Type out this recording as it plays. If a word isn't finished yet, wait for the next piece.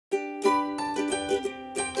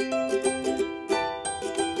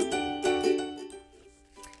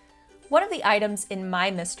the items in my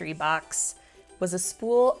mystery box was a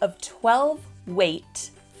spool of 12 weight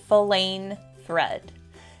Filaine thread.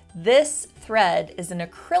 This thread is an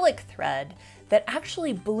acrylic thread that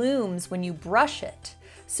actually blooms when you brush it.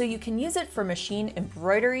 So you can use it for machine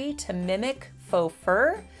embroidery to mimic faux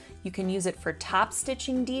fur. You can use it for top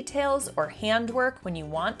stitching details or handwork when you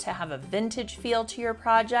want to have a vintage feel to your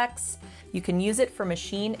projects. You can use it for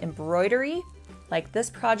machine embroidery, like this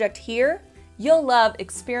project here. You'll love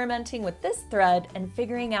experimenting with this thread and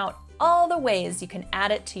figuring out all the ways you can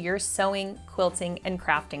add it to your sewing, quilting, and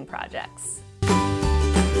crafting projects.